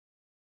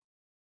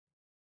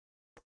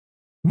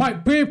My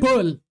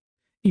people,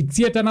 it's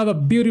yet another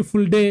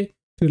beautiful day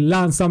to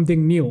learn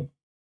something new.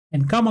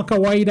 And kama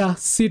kawaida,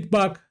 sit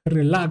back,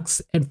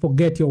 relax, and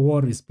forget your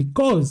worries.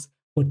 Because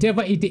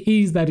whatever it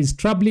is that is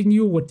troubling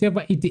you,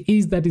 whatever it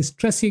is that is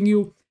stressing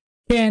you,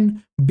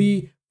 can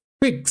be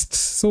fixed.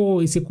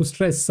 So isiku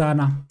stress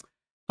sana.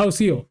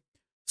 How's you?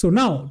 So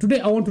now,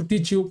 today I want to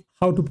teach you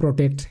how to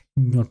protect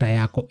nyota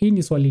yako. Hii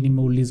ni swali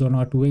nimeulizwa na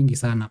watu wengi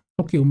sana.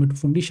 Okay,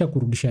 umetufundisha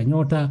kurudisha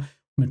nyota,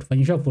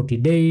 umetufanyisha 40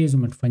 days,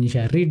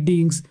 umetufanyisha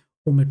readings,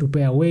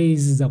 umetupea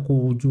ways za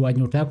kujua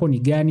nyota yako ni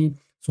gani.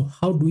 So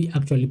how do we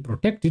actually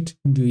protect it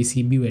ndio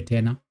isiibiwe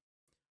tena?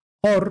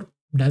 Or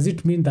does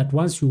it mean that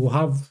once you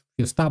have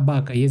your star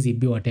back,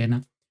 haiziibiwa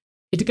tena?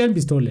 It can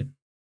be stolen.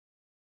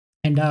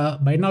 And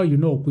by now you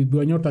know,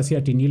 kuibiwa nyota si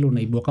ati ni ile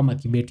unaibiwa kama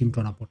kibeti mtu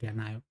anapotea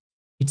nayo.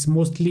 It's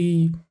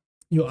mostly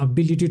your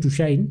ability to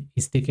shine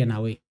is taken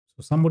away.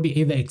 So somebody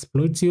either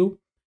exploits you,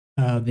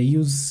 they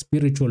use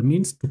spiritual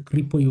means to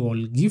cripple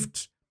your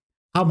gift,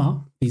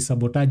 ama they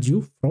sabotage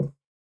you from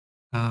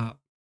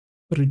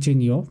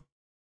reaching your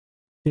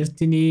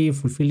destiny,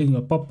 fulfilling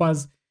your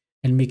purpose,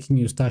 and making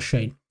you star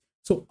shine.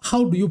 So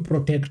how do you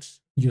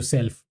protect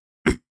yourself?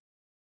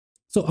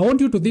 So I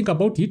want you to think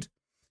about it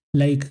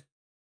like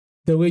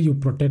the way you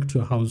protect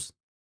your house.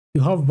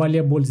 You have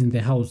valuables in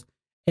the house.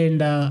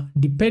 And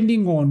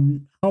depending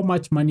on how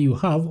much money you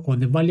have or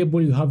the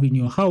valuable you have in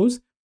your house,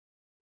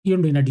 you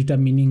know, ina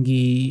determining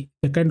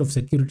the kind of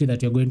security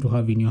that you're going to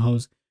have in your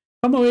house.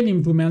 Kama wewe ni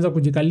mtu umeanza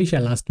kujikalisha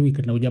last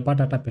week na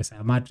hujapata hata pesa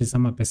ya mattress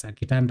ama pesa ya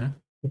kitanda,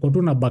 uko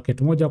tu na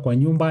bucket moja kwa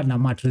nyumba na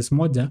mattress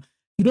moja,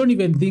 you don't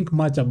even think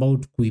much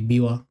about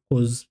kuibiwa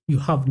because you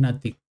have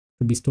nothing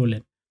to be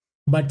stolen.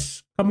 But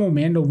kama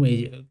umeenda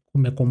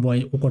umekomboa,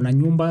 uko na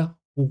nyumba,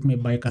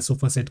 umebuy ka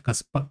sofa set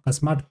ka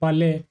smart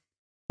pale,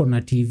 uko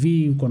na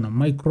TV, uko na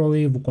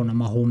microwave, uko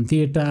na home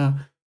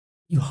theater,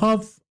 you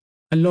have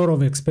a lot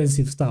of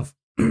expensive stuff.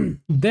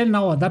 Then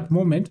now at that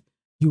moment,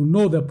 you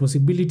know the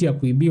possibility ya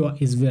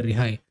kuibiwa is very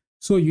high.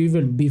 So you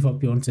even beef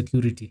up your own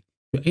security.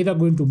 You're either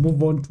going to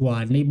move on to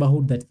a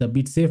neighborhood that is a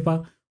bit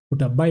safer,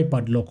 utabuy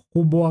padlock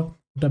kubwa,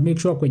 make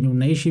sure kwenye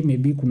unaishi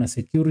maybe kuna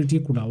security,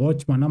 kuna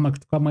watchman ama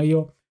kitu kama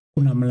hiyo,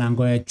 kuna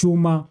mlango ya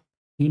chuma,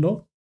 you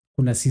know,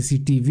 kuna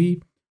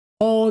CCTV.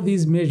 All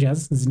these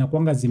measures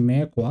zinakuanga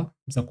zimeekwa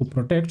za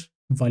kuprotect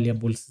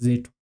valuables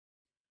zetu.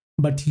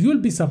 But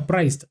you'll be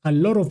surprised, a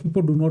lot of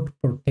people do not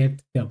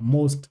protect their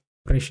most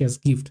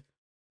precious gift,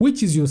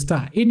 which is your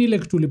star. Any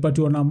like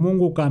tulipatiwa na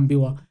Mungu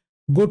kaambiwa,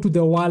 go to the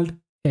world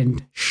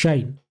and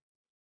shine.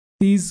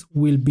 This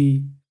will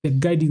be the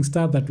guiding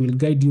star that will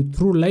guide you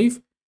through life,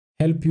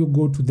 help you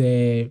go to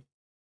the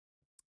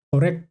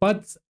correct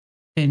paths,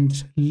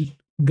 and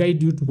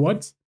guide you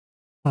towards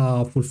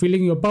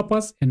fulfilling your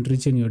purpose and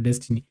reaching your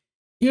destiny.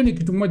 Hiyo ni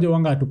kitu moja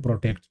wanga to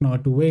protect. Na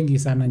watu wengi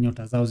sana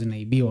nyota zao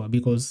zinaibiwa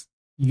because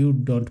you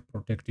don't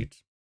protect it.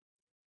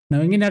 Na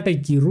wengine hata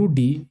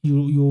ikirudi,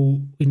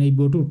 you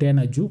inaibiwa tu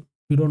tena juu,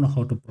 you don't know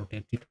how to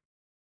protect it.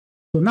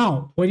 So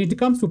now, when it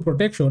comes to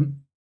protection,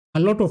 a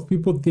lot of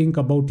people think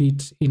about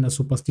it in a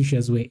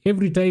superstitious way.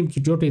 Every time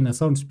kitu yote ina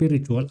sound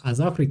spiritual, as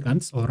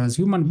Africans or as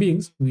human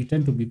beings, we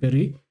tend to be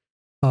very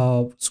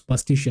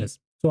superstitious.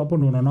 So hapo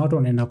ndo unaona watu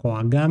wanaenda kwa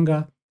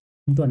waganga,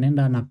 mtu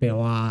anaenda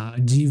anapewa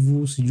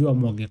jivu, sijua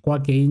mwoge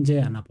kwake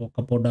nje,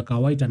 anapoka poda ka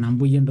white,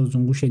 anaambiwa enda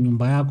uzungushe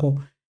nyumba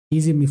yako,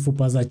 hizi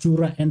mifupa za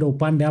chura enda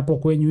upande hapo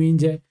kwenyu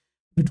nje,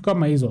 vitu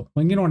kama hizo.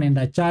 Wengine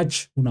wanaenda church,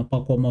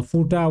 unapakwa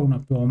mafuta,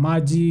 unapewa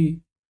maji,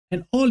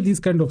 and all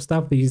this kind of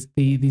stuff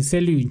they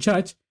sell you in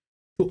church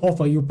to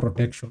offer you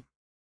protection.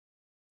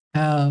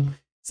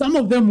 Some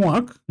of them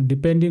work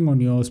depending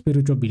on your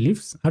spiritual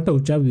beliefs. Hata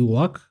uchawi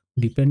work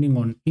depending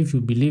on if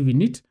you believe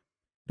in it.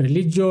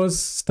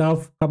 Religious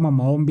stuff kama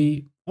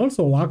maombi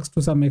also works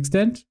to some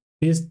extent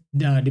based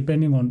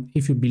depending on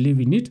if you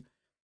believe in it.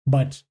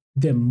 But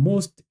the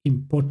most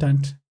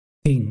important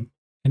thing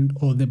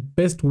or the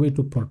best way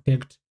to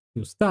protect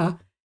your star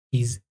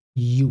is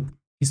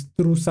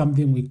through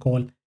something we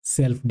call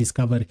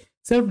self-discovery.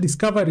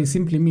 Self-discovery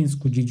simply means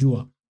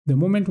kujijua. The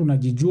moment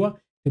unajijua,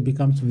 it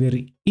becomes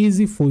very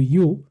easy for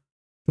you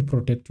to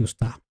protect your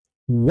star.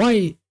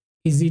 Why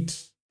is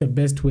it the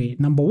best way?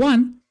 Number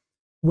one,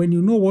 when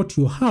you know what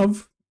you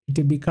have,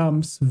 it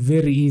becomes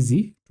very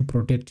easy to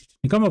protect it.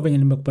 Ni kama venye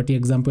nimekupatia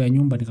example ya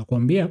nyumba,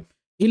 nikakwambia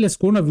ile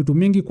sikuona vitu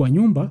mingi kwa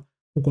nyumba,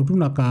 uko tu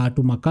na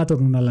makato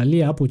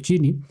unalalia hapo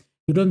chini,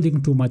 you don't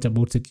think too much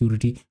about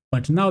security.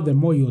 But now the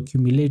more you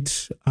accumulate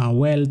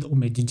wealth,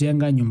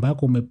 umejijenga nyumba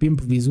yako,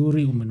 umepimp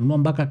vizuri, umenunua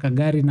mpaka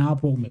kagari na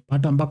hapo,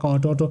 umepata mpaka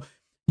watoto,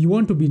 you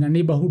want to be in a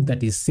neighborhood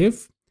that is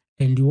safe,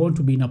 and you want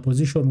to be in a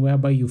position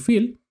whereby you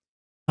feel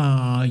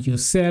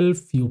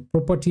yourself, your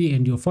property,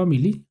 and your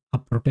family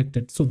are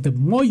protected. So the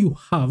more you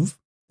have,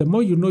 the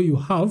more you know you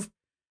have,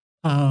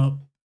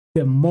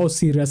 the more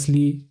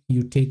seriously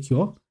you take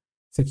your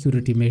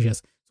security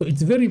measures. So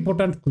it's very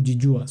important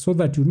kujijua so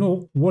that you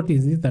know what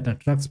is it that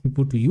attracts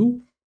people to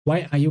you.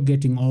 Why are you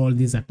getting all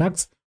these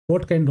attacks?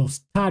 What kind of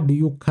star do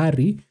you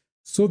carry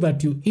so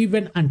that you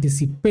even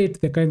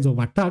anticipate the kinds of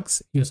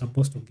attacks you're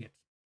supposed to get?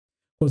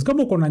 Because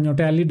kama uko na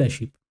nyota ya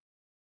leadership,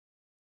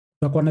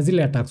 utakuwa na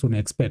zile attacks una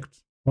expect.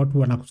 Watu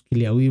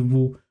wanakusikilia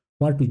wivu,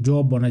 watu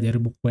job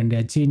wanajaribu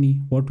kuendea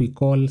chini, what we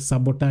call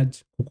sabotage,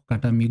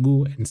 kukukata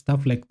miguu and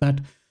stuff like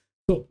that.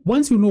 So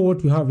once you know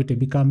what you have, it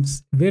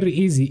becomes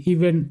very easy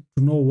even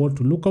to know what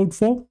to look out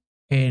for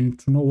and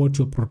to know what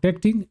you're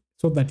protecting,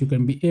 so that you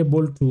can be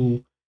able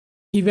to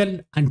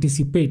even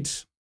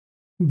anticipate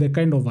the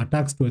kind of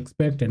attacks to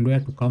expect and where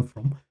to come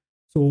from.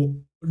 So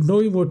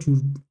knowing what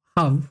you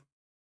have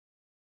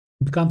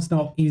becomes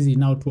now easy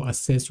now to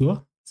assess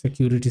your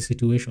security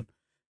situation.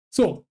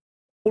 So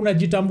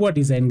unajitambua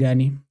design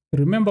gani?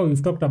 Remember,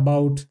 we've talked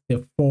about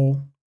the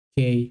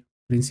 4K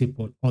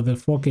principle or the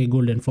 4K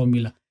golden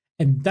formula,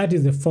 and that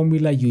is the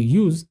formula you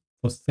use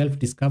for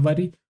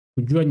self-discovery,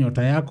 kujua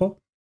nyota yako,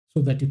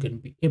 so that you can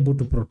be able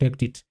to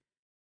protect it.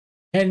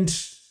 And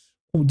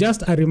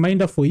just a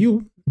reminder for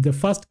you, the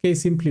first K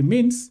simply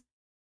means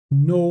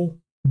know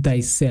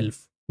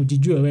thyself.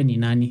 Ujijue we ni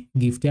nani,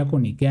 gift yako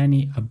ni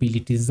gani,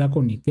 abilities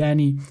zako ni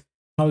gani,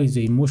 how is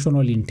your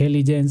emotional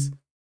intelligence,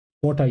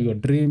 what are your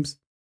dreams,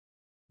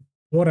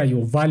 what are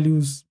your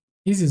values.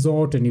 Hizi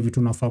zote ni vitu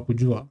unafaa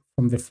kujua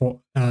from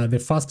the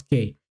first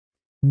K.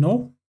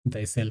 Know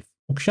thyself.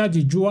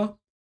 Ukishajijua,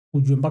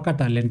 ujue mpaka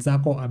talent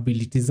zako,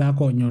 abilities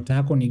zako, nyota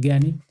yako ni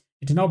gani,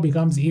 it now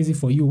becomes easy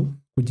for you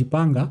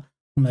kujipanga.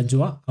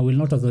 Unajua, I will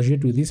not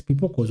associate with these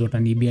people because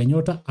watanibia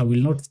nyota. I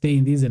will not stay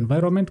in this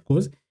environment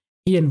because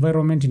hii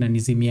environment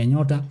inanizimia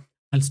nyota.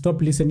 I'll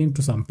stop listening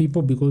to some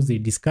people because they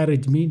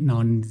discourage me na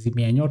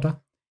wanizimia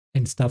nyota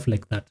and stuff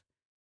like that.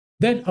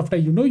 Then after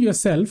you know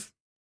yourself,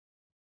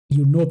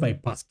 you know thy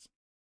past.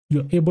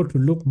 You're able to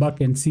look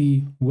back and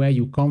see where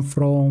you come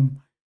from,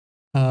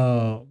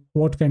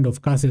 what kind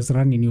of curses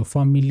run in your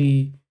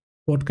family,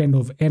 what kind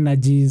of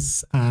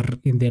energies are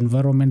in the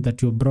environment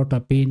that you're brought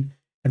up in.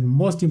 And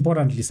most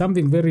importantly,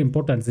 something very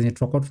important zenye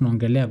tutakuwa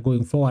tunaongelea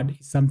going forward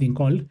is something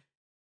called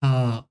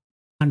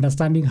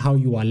understanding how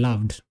you are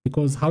loved,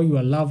 because how you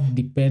are loved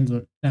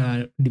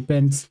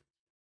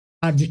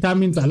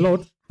determines a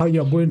lot how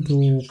you're going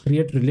to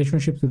create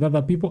relationships with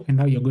other people and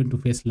how you're going to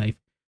face life.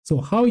 So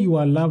how you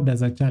are loved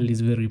as a child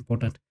is very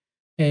important.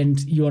 And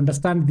you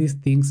understand these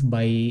things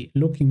by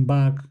looking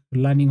back,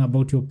 learning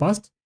about your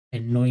past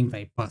and knowing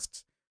thy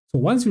past. So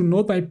once you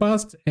know thy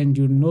past and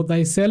you know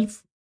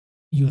thyself,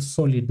 you're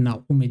solid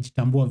now.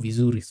 Umejitambua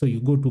vizuri. So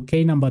you go to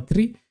K number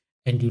 3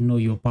 and you know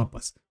your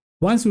purpose.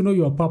 Once you know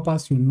your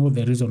purpose, you know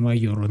the reason why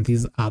you're on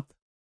this earth.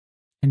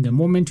 And the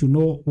moment you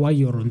know why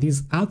you're on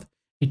this earth,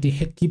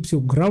 it keeps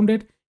you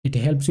grounded. It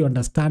helps you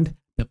understand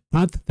the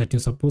path that you're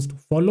supposed to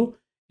follow.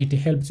 It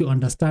helps you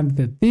understand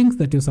the things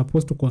that you're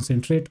supposed to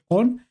concentrate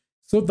on,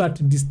 so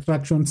that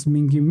distractions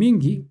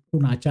mingi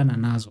unaachana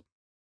nazo.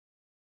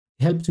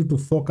 It helps you to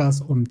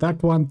focus on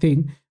that one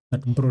thing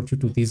that brought you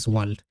to this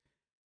world.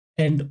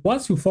 And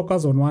once you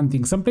focus on one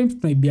thing, sometimes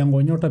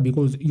tunaibianga nyota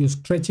because you're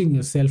stretching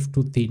yourself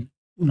too thin.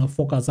 Una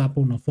focus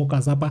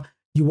hapa.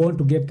 You want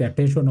to get the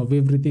attention of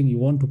everything. You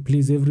want to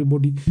please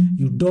everybody.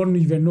 You don't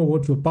even know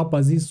what your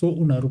purpose is. So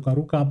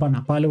unarukaruka hapa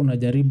na pale,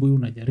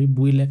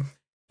 unajaribu ile.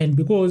 And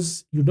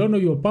because you don't know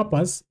your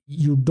purpose,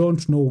 you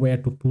don't know where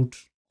to put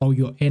all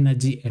your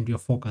energy and your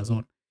focus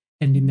on.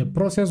 And in the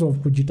process of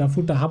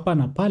kujitafuta hapa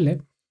na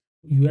pale,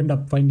 you end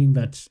up finding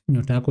that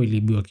nyota yako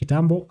iliibiwa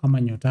kitambo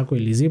ama nyota yako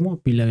ilizimwa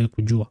bila wewe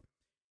kujua.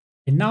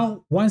 And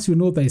now, once you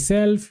know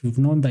thyself,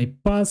 you've known thy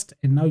past,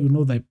 and now you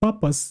know thy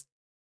purpose,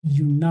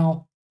 you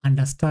now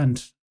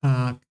understand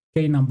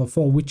K number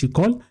 4, which you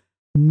call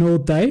know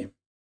thy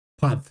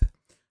path.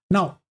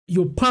 Now,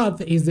 your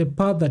path is the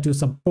path that you're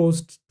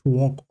supposed to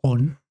walk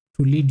on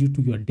to lead you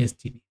to your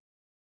destiny.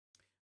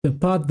 The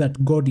path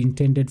that God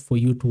intended for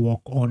you to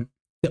walk on.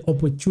 The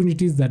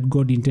opportunities that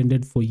God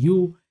intended for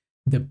you.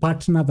 The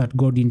partner that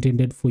God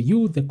intended for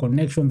you. The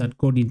connection that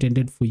God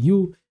intended for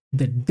you.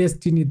 The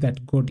destiny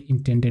that God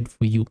intended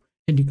for you.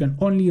 And you can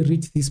only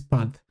reach this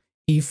path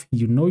if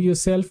you know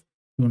yourself,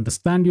 you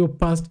understand your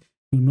past,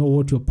 you know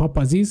what your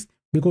purpose is,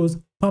 because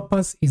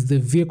purpose is the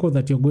vehicle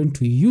that you're going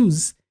to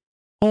use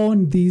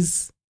on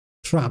this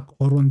track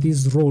or on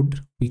this road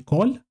we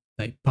call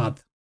thy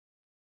path.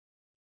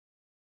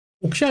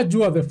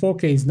 Ukishajua the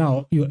 4Ks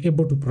now, you're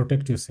able to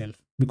protect yourself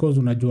because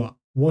unajua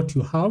what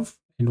you have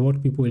and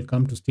what people will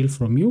come to steal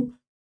from you.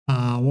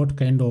 What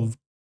kind of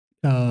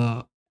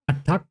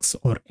attacks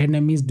or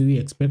enemies do you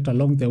expect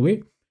along the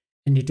way?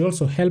 And it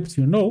also helps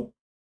you know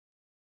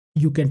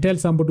you can tell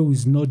somebody who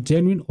is not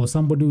genuine or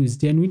somebody who is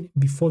genuine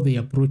before they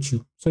approach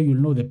you. So you'll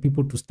know the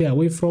people to stay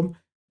away from,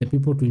 the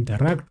people to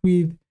interact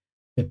with,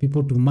 the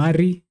people to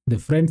marry, the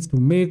friends to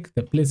make,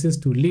 the places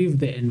to live,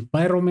 the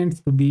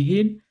environments to be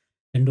in,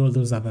 and all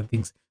those other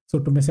things. So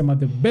tumesema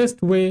the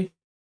best way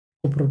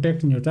to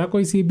protect nyota yako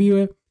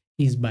isiibiwe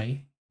is by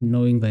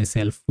knowing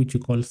thyself, which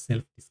you call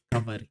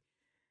self-discovery.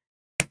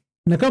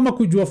 Na kama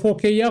kujua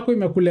 4K yako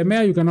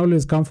imekulemea, you can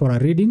always come for a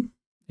reading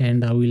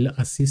and I will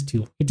assist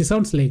you. It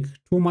sounds like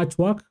too much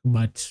work,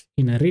 but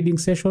in a reading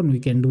session, we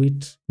can do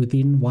it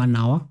within 1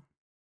 hour.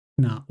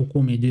 Na uko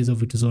umejua hizo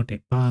vitu zote,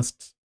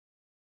 past,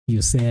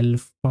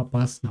 yourself,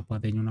 purpose, na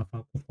path yenye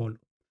unafaa kufollow.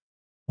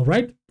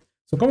 Alright,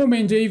 so kama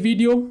umeenjoy hii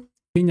video,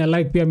 pinya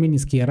like, pia mimi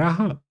nisikie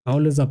raha. I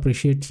always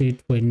appreciate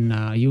it when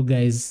you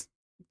guys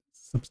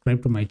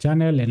subscribe to my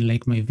channel and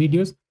like my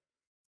videos.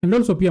 And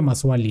also pia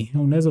maswali,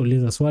 unaweza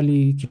uliza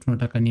swali, kitu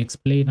unataka ni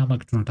explain ama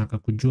kitu unataka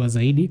kujua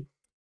zaidi,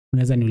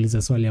 unaweza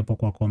niuliza swali hapo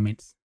kwa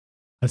comments.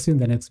 I'll see you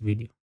in the next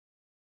video.